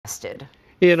arrested.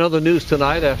 In other news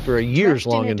tonight, after a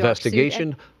years-long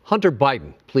investigation, Hunter Biden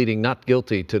investigation, Hunter Biden pleading not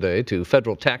guilty today to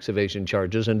federal tax evasion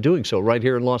charges and doing so right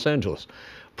here in Los Angeles.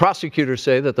 Prosecutors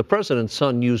say that the president's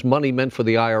son used money meant for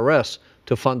the IRS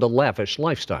to fund a lavish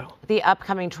lifestyle. The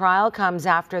upcoming trial comes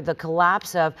after the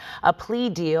collapse of a plea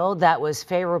deal that was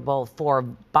favorable for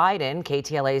Biden.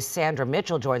 KTLA's Sandra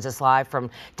Mitchell joins us live from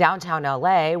downtown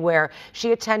LA, where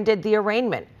she attended the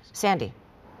arraignment. Sandy.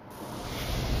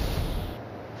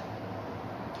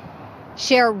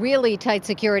 Share really tight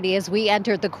security. As we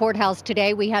entered the courthouse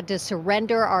today, we had to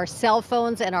surrender our cell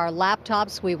phones and our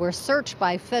laptops. We were searched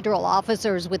by federal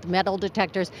officers with metal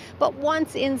detectors. But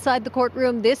once inside the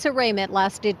courtroom, this arraignment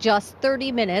lasted just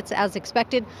 30 minutes. As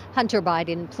expected, Hunter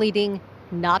Biden pleading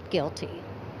not guilty.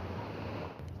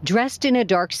 Dressed in a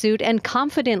dark suit and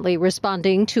confidently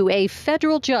responding to a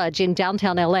federal judge in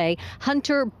downtown LA,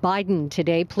 Hunter Biden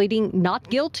today pleading not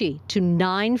guilty to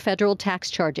 9 federal tax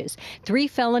charges, 3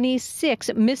 felonies, 6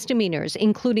 misdemeanors,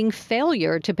 including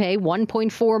failure to pay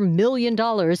 $1.4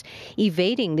 million,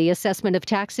 evading the assessment of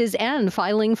taxes, and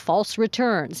filing false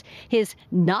returns. His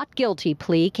not guilty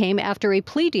plea came after a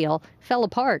plea deal fell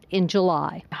apart in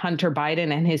July. Hunter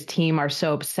Biden and his team are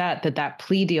so upset that that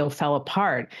plea deal fell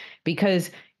apart because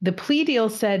the plea deal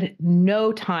said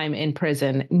no time in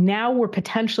prison. Now we're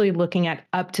potentially looking at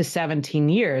up to 17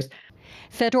 years.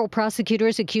 Federal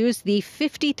prosecutors accused the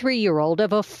 53-year-old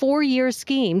of a 4-year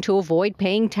scheme to avoid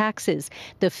paying taxes.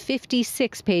 The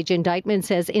 56-page indictment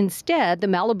says instead the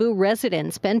Malibu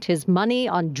resident spent his money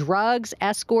on drugs,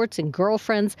 escorts and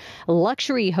girlfriends,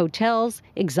 luxury hotels,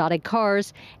 exotic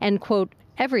cars, and, quote,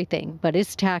 everything but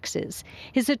his taxes.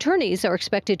 His attorneys are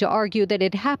expected to argue that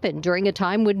it happened during a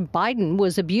time when Biden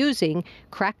was abusing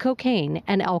crack cocaine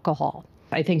and alcohol.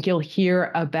 I think you'll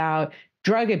hear about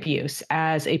drug abuse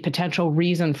as a potential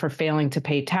reason for failing to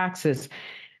pay taxes.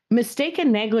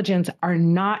 Mistaken negligence are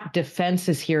not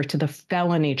defenses here to the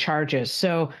felony charges.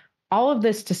 So all of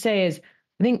this to say is,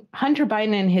 I think Hunter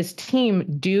Biden and his team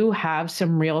do have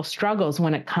some real struggles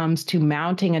when it comes to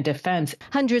mounting a defense.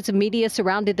 Hundreds of media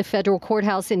surrounded the federal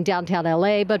courthouse in downtown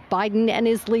LA, but Biden and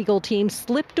his legal team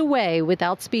slipped away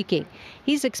without speaking.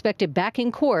 He's expected back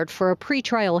in court for a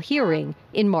pretrial hearing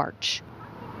in March.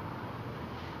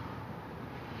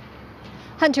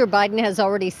 Hunter Biden has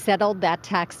already settled that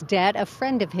tax debt. A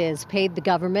friend of his paid the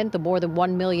government the more than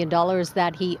 $1 million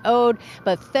that he owed,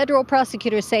 but federal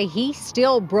prosecutors say he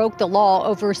still broke the law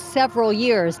over several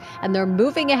years, and they're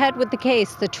moving ahead with the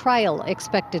case. The trial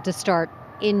expected to start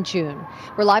in June.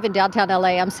 We're live in downtown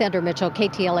LA. I'm Sandra Mitchell,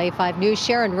 KTLA 5 News.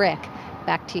 Sharon, Rick,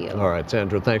 back to you. All right,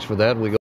 Sandra, thanks for that. We go